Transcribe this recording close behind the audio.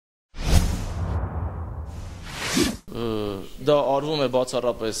Դա արվում է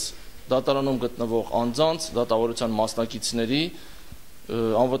բացառապես դատարանում գտնվող անձանց, դատավորության մասնակիցների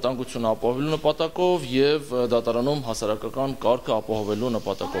անվտանգությունը ապահովելու նպատակով եւ դատարանում հասարակական կարգը ապահովելու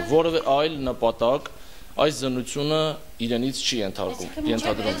նպատակով։ Որևէ այլ նպատակ այս զննությունը իրենից չի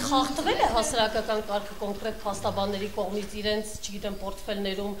ենթադրում։ Խախտվել է հասարակական կարգը կոնկրետ փաստաբանների կողմից իրենց, չգիտեմ,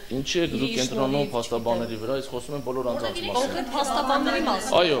 պորտֆելներում։ Ինչի եք դուք կենտրոնում փաստաբանների վրա, ես խոսում եմ բոլոր անձանց մասին։ Կոնկրետ փաստաբանների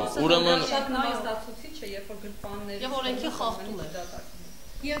մասին։ Այո, ուրեմն շատ նայած դատուցիչ է, երբ որ գրպանները եւ օրենքի խախտում է։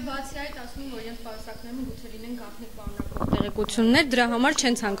 Եվ բացի այդ ասում են, որ իրենց պարուսակներում գուցե լինեն գաղտնիք պարունակող տեղեկություններ, դրա համար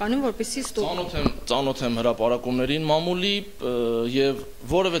չեն ցանկանում, որպեսզի ստուգում։ Ծանոթ եմ հրապարակումներին մամուլի եւ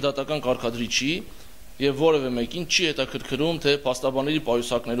որևէ դատական կարգադրիչի եւ որևէ մեկին չի հետաքրքրում, թե փաստաբանների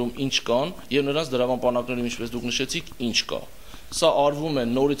պայուսակներում ինչ կան եւ նրանց դրամապանակներում, ինչպես դուք նշեցիք, ինչ կա։ Սա արվում է,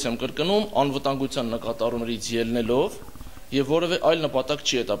 նորից եմ կրկնում, անվտանգության նկատառումներից ելնելով եւ որևէ այլ նպատակ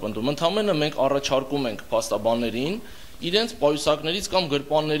չի հետապնդում։ Ընդհանրապես մենք առաջարկում ենք փաստաբաններին իրենց պայուսակներից կամ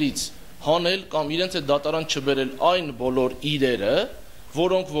գրպաններից հանել կամ իրենց հետ դատարան չբերել այն բոլոր իրերը,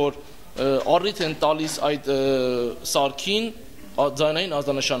 որոնք որ առիթ են տալիս այդ սարքին ձայնային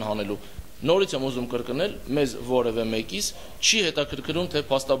ազդանշան հանելու։ Նորից եմ ուզում կրկնել, մեզ որևէ մեկիս չի հետաքրքրում, թե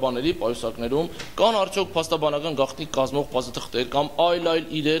փաստաբանների պայուսակներում կան արդյոք փաստաբանական գաղտնիք կազմող փաստաթղթեր կամ այլ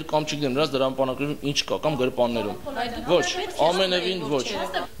իրեր կամ չգիտեմ նրանց դրամապանակներում ինչ կա կամ գրպաններում։ Ոչ, ամենևին ոչ։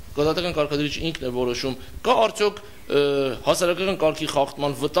 Դատական կարգադրիչը ինքն է որոշում, կա արդյոք հասարակական կարգի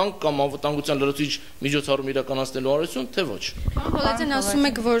խախտման վտանգ կամ անվտանգության լրացուցիչ միջոցառում իրականացնելու արարություն, թե ոչ։ Պարոն Փոլազյան, ասում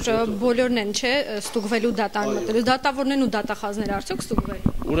եք, որ բոլորն են, չէ, ստուգվելու դատարան մտնելու, դատավորներն ու դատախազները արդյոք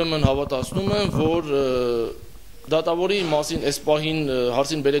ստուգվելու։ Ուրեմն հավատացնում եմ, որ դատավորի մասին այս պահին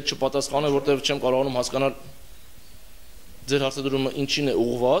հարցին բերեք չպատասխանել, որտեղ չեմ կարողանում հասկանալ ձեր հարցադրումը ինչին է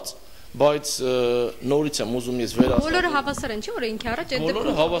ուղղված, բայց նորից եմ ուզում ես վերահասել։ Բոլորը հավասար են, չէ՞, որ ինքի առաջ այդ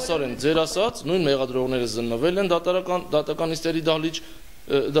Բոլորը հավասար են, ձեր ասած, նույն մեղադրողները զննվել են դատականիստերի դահլիճ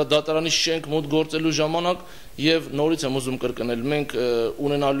դատարանի շենք մոտ գործելու ժամանակ եւ նորից եմ ուզում կրկնել, մենք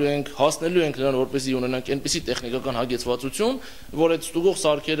ունենալու ենք, հասնելու ենք նրան, որպեսզի ունենանք այնպիսի տեխնիկական հագեցվածություն, որ այդ ստուգող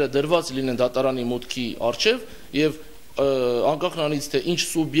սարքերը դրված լինեն դատարանի մուտքի առջև եւ անկախ նրանից թե ինչ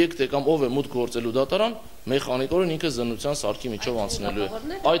սուբյեկտ է կամ ով է մուտք գործելու դատարան, մեխանիկորեն ինքը զննության սարքի միջով անցնելու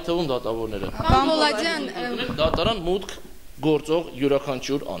է։ Այդ թվում դատավորները։ Պարոն Փոլազյան, դատարան մուտք գործող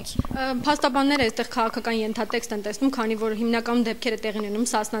յուրաքանչյուր անձ։ Փաստաբանները այստեղ քաղաքական ենթատեքստ են տեսնում, քանի որ հիմնական դեպքերը տեղի ունենում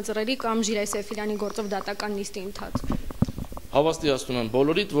Սասնաձրերի կամ Ժիրայսեֆիլյանի գործով դատական նիստի ընթացքում։ Հավաստիացնում եմ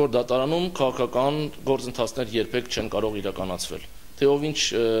բոլորիդ, որ դատարանում քաղաքական գործընթացներ երբեք չեն կարող իրականացվել։ Թե ով ինչ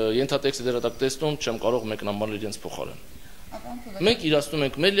ենթատեքստ է դերատակ տեսնում, չեմ կարող մեկնաբանել իրենց փոխարեն։ Մենք իրացնում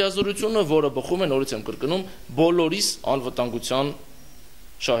ենք մեր լիազորությունը, որը բխում է, նորից եմ կրկնում, բոլորիս անվտանգության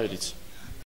շահերից։